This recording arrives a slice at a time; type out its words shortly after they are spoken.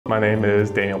My name is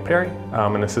Daniel Perry.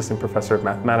 I'm an assistant professor of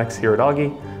mathematics here at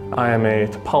Augie. I am a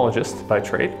topologist by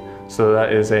trade, so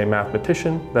that is a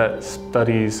mathematician that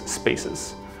studies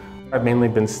spaces. I've mainly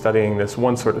been studying this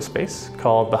one sort of space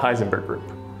called the Heisenberg group.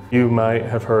 You might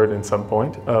have heard in some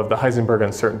point of the Heisenberg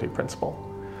uncertainty principle.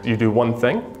 You do one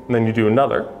thing, and then you do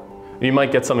another. You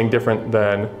might get something different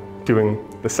than doing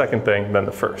the second thing than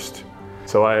the first.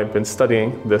 So I've been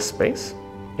studying this space.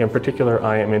 In particular,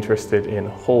 I am interested in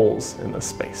holes in this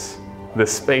space.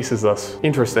 This space is thus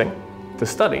interesting to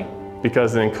study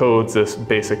because it encodes this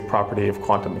basic property of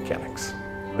quantum mechanics.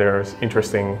 There's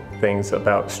interesting things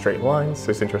about straight lines,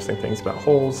 there's interesting things about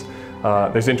holes,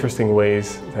 there's interesting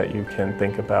ways that you can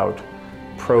think about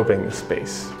probing the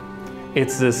space.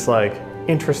 It's this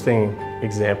interesting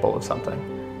example of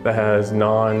something that has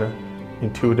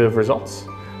non-intuitive results.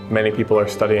 Many people are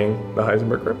studying the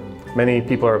Heisenberg group. Many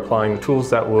people are applying the tools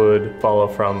that would follow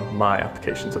from my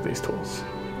applications of these tools.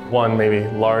 One maybe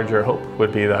larger hope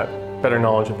would be that better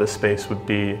knowledge of this space would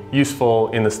be useful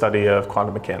in the study of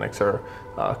quantum mechanics or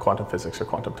quantum physics or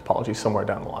quantum topology somewhere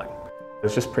down the line.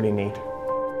 It's just pretty neat.